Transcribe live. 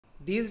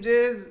These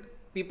days,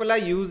 people are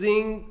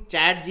using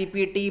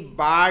ChatGPT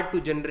bar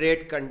to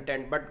generate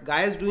content. But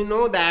guys, do you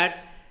know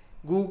that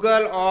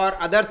Google or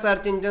other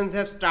search engines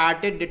have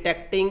started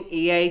detecting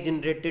AI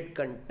generated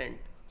content?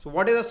 So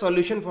what is the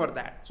solution for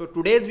that? So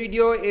today's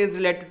video is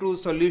related to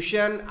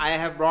solution I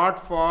have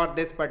brought for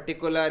this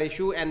particular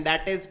issue, and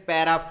that is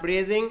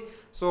paraphrasing.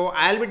 So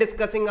I'll be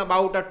discussing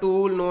about a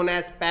tool known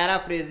as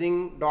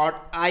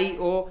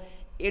paraphrasing.io.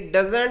 It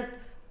doesn't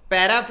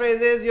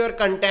paraphrases your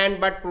content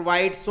but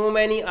provides so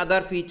many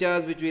other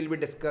features which we'll be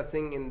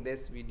discussing in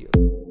this video.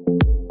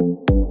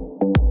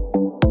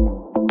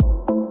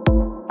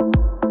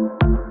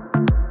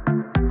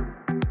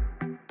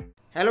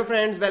 Hello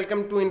friends,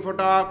 welcome to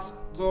InfoTalks.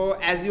 So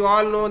as you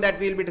all know that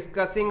we'll be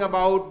discussing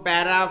about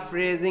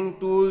paraphrasing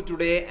tool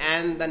today,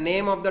 and the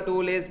name of the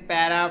tool is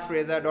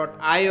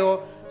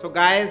paraphraser.io. So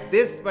guys,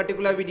 this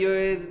particular video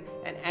is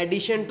an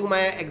addition to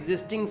my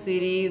existing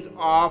series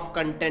of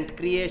content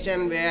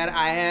creation where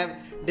I have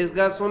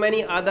discussed so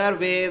many other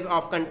ways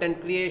of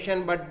content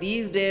creation, but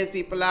these days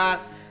people are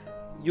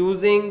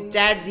using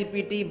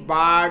ChatGPT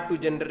bar to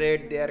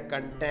generate their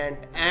content,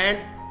 and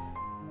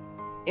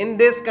in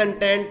this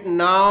content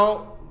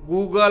now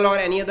Google or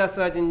any other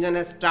search engine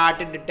has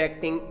started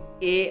detecting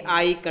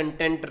AI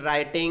content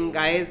writing.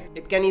 Guys,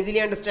 it can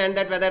easily understand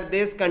that whether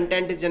this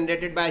content is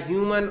generated by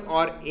human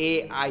or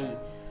AI.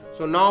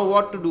 So now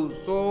what to do?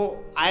 So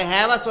I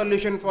have a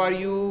solution for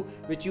you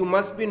which you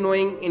must be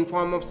knowing in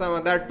form of some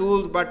other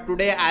tools, but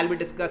today I'll be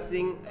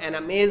discussing an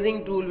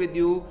amazing tool with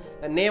you.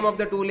 The name of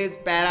the tool is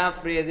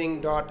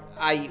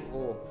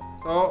paraphrasing.io.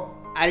 So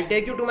I'll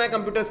take you to my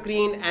computer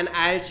screen and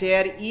I'll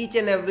share each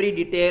and every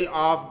detail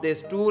of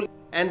this tool.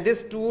 And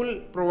this tool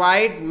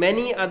provides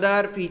many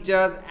other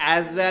features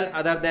as well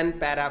other than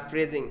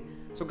paraphrasing.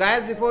 So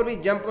guys, before we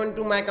jump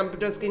onto my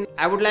computer screen,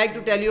 I would like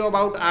to tell you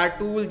about our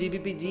tool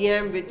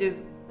gbpgm, which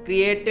is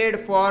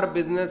created for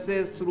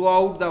businesses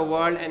throughout the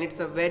world, and it's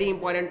a very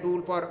important tool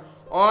for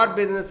all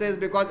businesses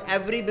because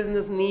every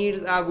business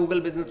needs a Google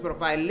business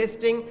profile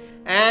listing,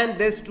 and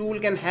this tool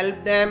can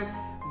help them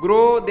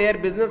grow their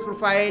business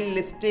profile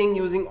listing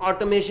using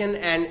automation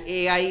and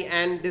AI,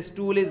 and this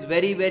tool is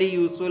very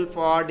useful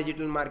for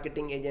digital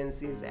marketing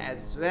agencies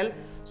as well.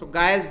 So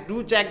guys,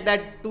 do check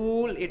that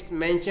tool, it's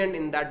mentioned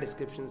in the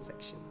description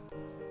section.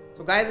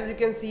 So guys, as you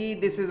can see,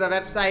 this is a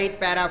website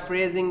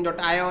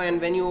paraphrasing.io,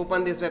 and when you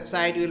open this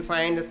website you will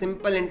find a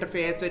simple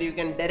interface where you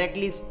can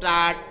directly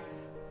start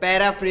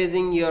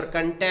paraphrasing your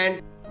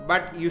content,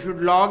 but you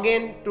should log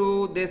in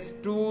to this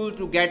tool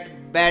to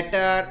get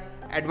better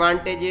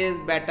advantages.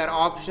 Better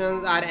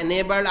options are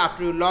enabled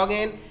after you log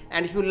in,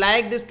 and if you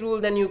like this tool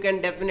then you can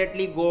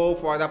definitely go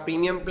for the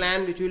premium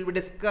plan, which we will be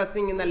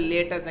discussing in the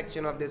later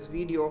section of this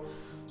video.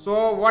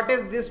 So what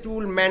is this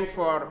tool meant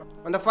for?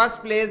 On the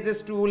first place,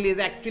 this tool is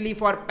actually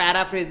for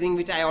paraphrasing,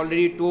 which I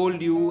already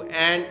told you,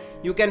 and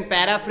you can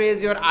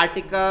paraphrase your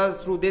articles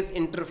through this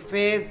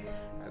interface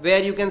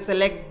where you can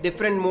select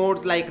different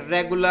modes like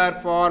regular,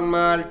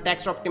 formal,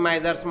 text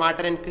optimizer,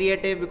 smarter and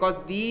creative, because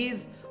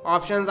these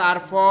options are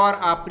for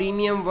a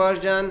premium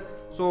version.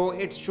 So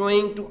it's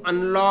showing to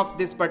unlock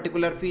this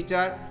particular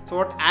feature. So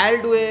what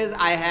I'll do is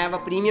I have a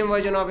premium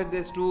version of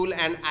this tool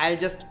and I'll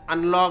just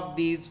unlock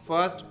these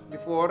first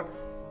before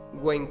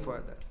going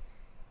further.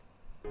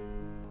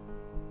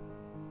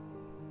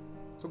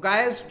 So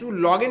guys, to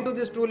log into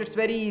this tool, it's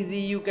very easy.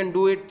 You can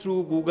do it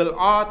through Google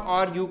Auth,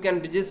 or you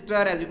can register.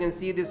 As you can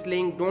see this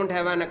link, don't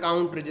have an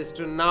account,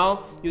 register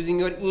now using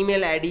your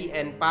email ID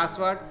and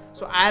password.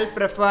 So I'll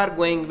prefer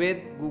going with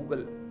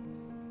Google.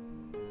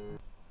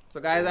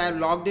 So guys, I have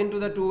logged into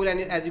the tool,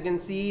 and as you can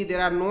see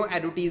there are no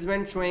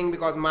advertisements showing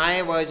because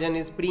my version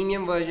is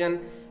premium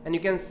version, and you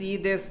can see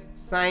this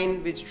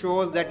sign which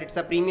shows that it's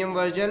a premium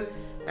version,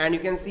 and you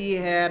can see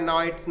here now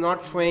it's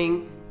not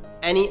showing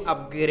any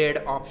upgrade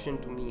option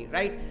to me,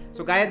 right?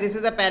 So guys, this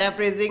is a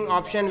paraphrasing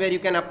option where you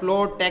can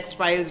upload text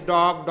files,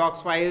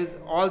 docs files,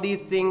 all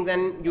these things,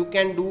 and you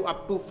can do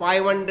up to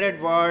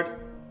 500 words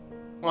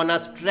on a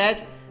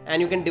stretch,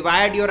 and you can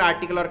divide your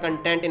article or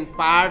content in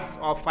parts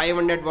of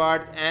 500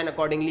 words, and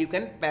accordingly you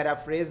can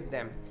paraphrase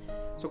them.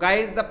 So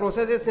guys, the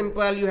process is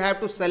simple. You have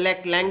to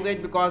select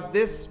language because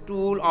this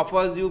tool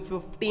offers you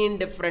 15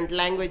 different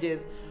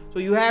languages. So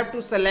you have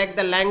to select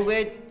the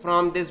language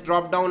from this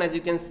drop down. As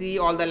you can see,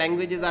 all the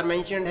languages are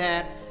mentioned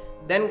here.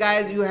 Then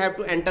guys, you have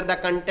to enter the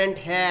content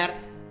here.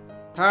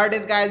 Third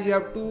is guys, you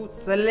have to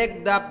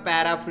select the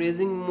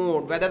paraphrasing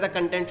mode, whether the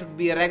content should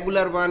be a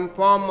regular one,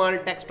 formal,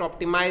 text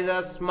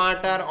optimizer,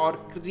 smarter or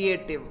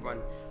creative one.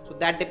 So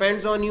that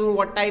depends on you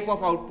what type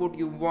of output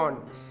you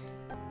want.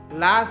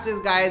 Last is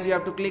guys, you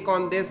have to click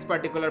on this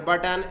particular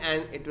button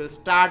and it will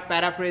start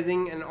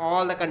paraphrasing, and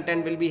all the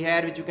content will be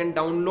here which you can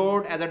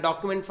download as a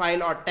document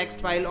file or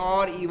text file,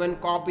 or even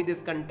copy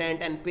this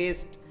content and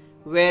paste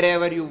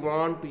wherever you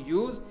want to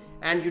use,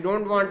 and if you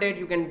don't want it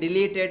you can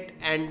delete it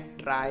and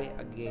try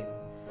again.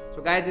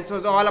 So guys, this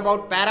was all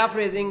about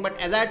paraphrasing, but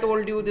as I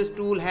told you, this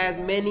tool has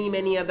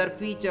many other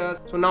features.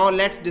 So now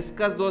let's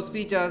discuss those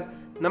features.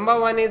 Number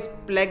one is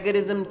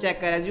plagiarism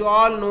checker. As you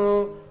all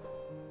know,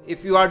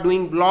 if you are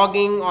doing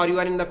blogging or you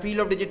are in the field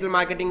of digital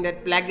marketing,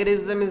 that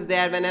plagiarism is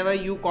there. Whenever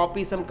you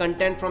copy some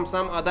content from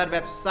some other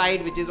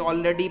website which is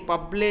already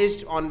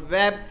published on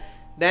web,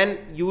 then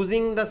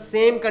using the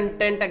same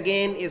content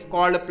again is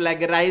called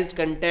plagiarized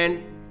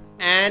content,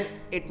 and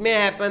it may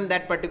happen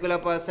that particular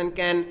person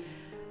can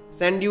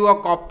send you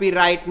a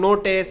copyright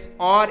notice,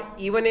 or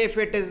even if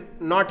it is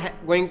not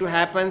going to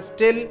happen,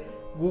 still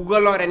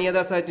Google or any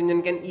other search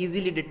engine can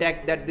easily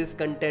detect that this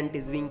content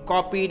is being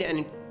copied and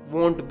it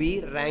won't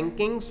be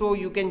ranking. So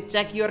you can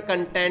check your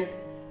content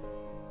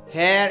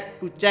here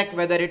to check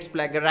whether it's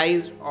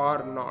plagiarized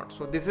or not.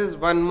 So this is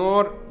one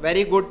more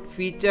very good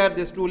feature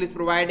this tool is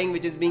providing,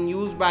 which is being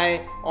used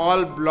by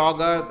all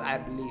bloggers, I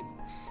believe.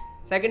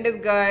 Second is,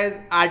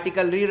 guys,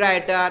 article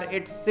rewriter.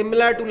 It's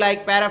similar to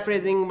like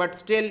paraphrasing, but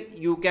still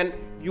you can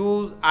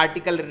use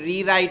article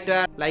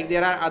rewriter. Like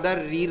there are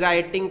other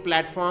rewriting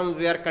platforms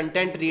where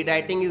content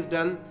rewriting is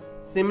done.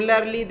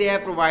 Similarly, they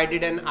have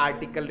provided an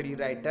article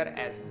rewriter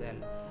as well.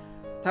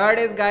 Third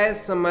is,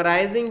 guys,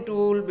 summarizing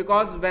tool,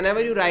 because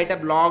whenever you write a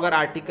blog or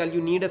article,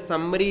 you need a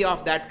summary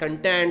of that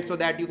content so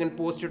that you can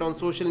post it on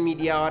social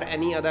media or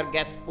any other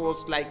guest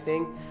post like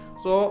thing.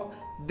 So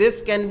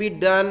this can be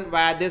done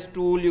via this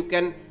tool. You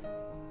can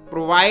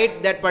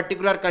provide that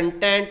particular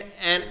content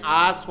and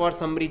ask for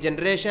summary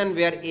generation,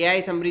 where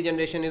AI summary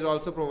generation is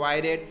also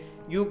provided.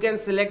 You can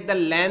select the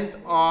length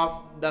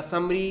of the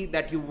summary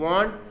that you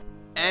want,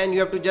 and you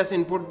have to just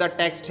input the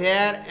text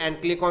here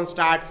and click on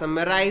start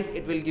summarize.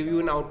 It will give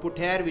you an output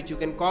here which you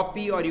can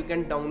copy or you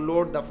can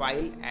download the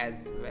file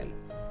as well.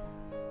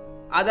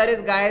 Other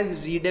is, guys,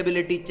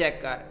 readability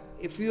checker.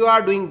 If you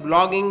are doing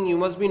blogging, you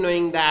must be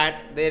knowing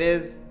that there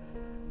is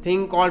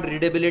thing called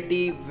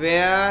readability,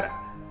 where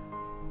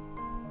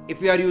if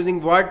you are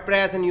using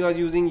WordPress and you are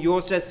using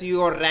Yoast SEO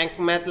or Rank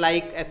Math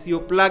like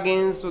SEO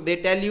plugins, so they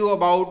tell you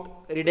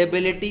about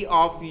readability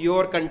of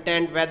your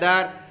content,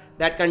 whether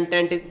that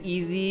content is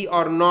easy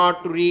or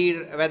not to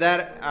read,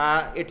 whether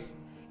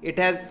it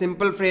has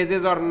simple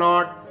phrases or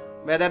not,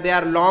 whether they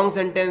are long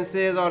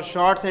sentences or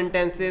short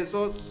sentences.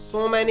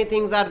 So many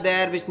things are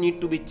there which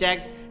need to be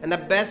checked. And the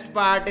best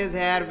part is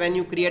here, when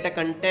you create a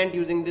content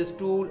using this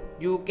tool,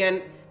 you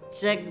can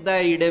check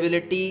the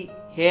readability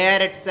here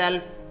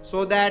itself,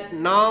 so that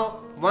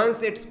now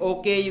once it's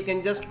okay, you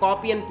can just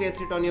copy and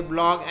paste it on your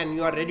blog and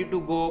you are ready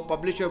to go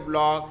publish your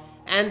blog.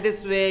 And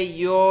this way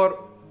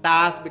your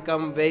tasks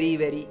become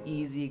very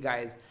easy,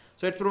 guys.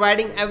 So it's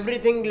providing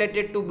everything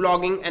related to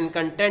blogging and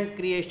content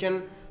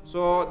creation.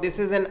 So this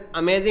is an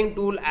amazing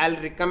tool. I'll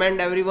recommend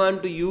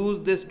everyone to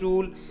use this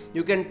tool.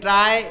 You can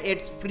try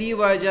its free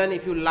version.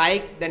 If you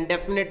like, then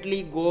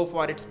definitely go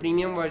for its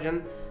premium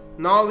version.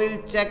 Now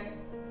we'll check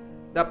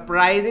the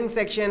pricing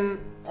section.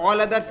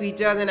 All other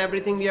features and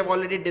everything we have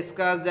already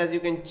discussed, as you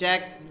can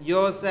check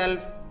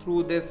yourself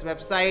through this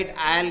website.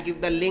 I'll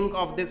give the link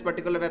of this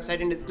particular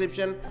website in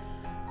description.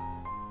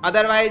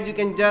 Otherwise, you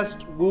can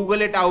just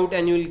Google it out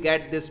and you will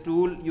get this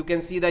tool. You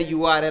can see the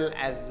URL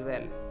as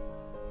well.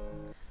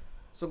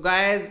 So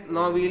guys,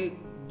 now we'll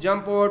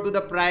jump over to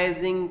the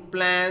pricing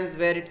plans,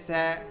 where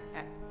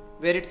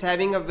it's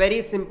having a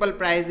very simple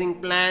pricing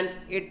plan.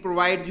 It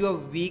provides you a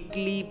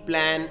weekly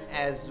plan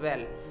as well.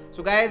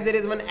 So guys, there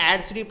is one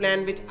ad-free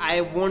plan which I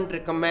won't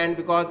recommend,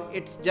 because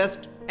it's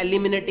just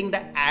eliminating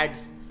the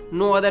ads.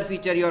 No other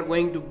feature you are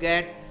going to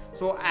get.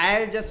 So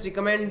I'll just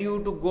recommend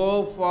you to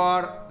go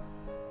for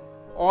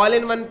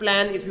all-in-one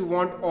plan if you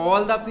want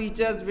all the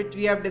features which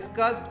we have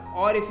discussed,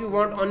 or if you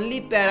want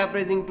only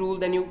paraphrasing tool,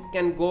 then you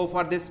can go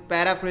for this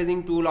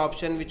paraphrasing tool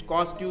option, which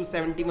costs you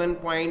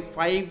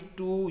 71.52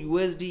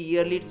 USD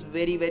yearly. It's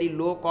very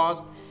low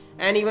cost.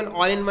 And even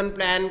all-in-one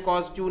plan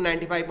costs you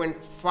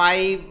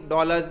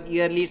 $95.5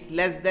 yearly. It's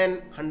less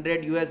than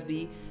 100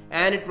 USD,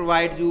 and it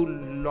provides you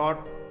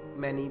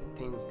many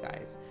things,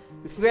 guys.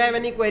 If you have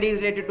any queries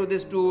related to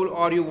this tool,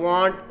 or you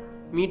want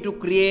me to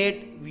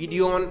create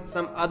video on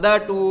some other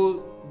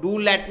tool, do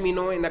let me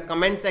know in the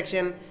comment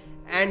section,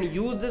 and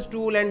use this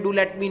tool, and do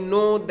let me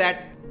know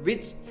that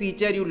which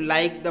feature you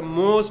like the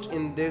most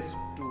in this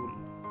tool.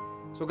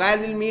 So guys,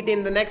 we'll meet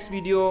in the next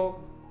video.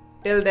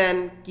 Till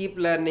then, keep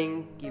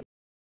learning, keep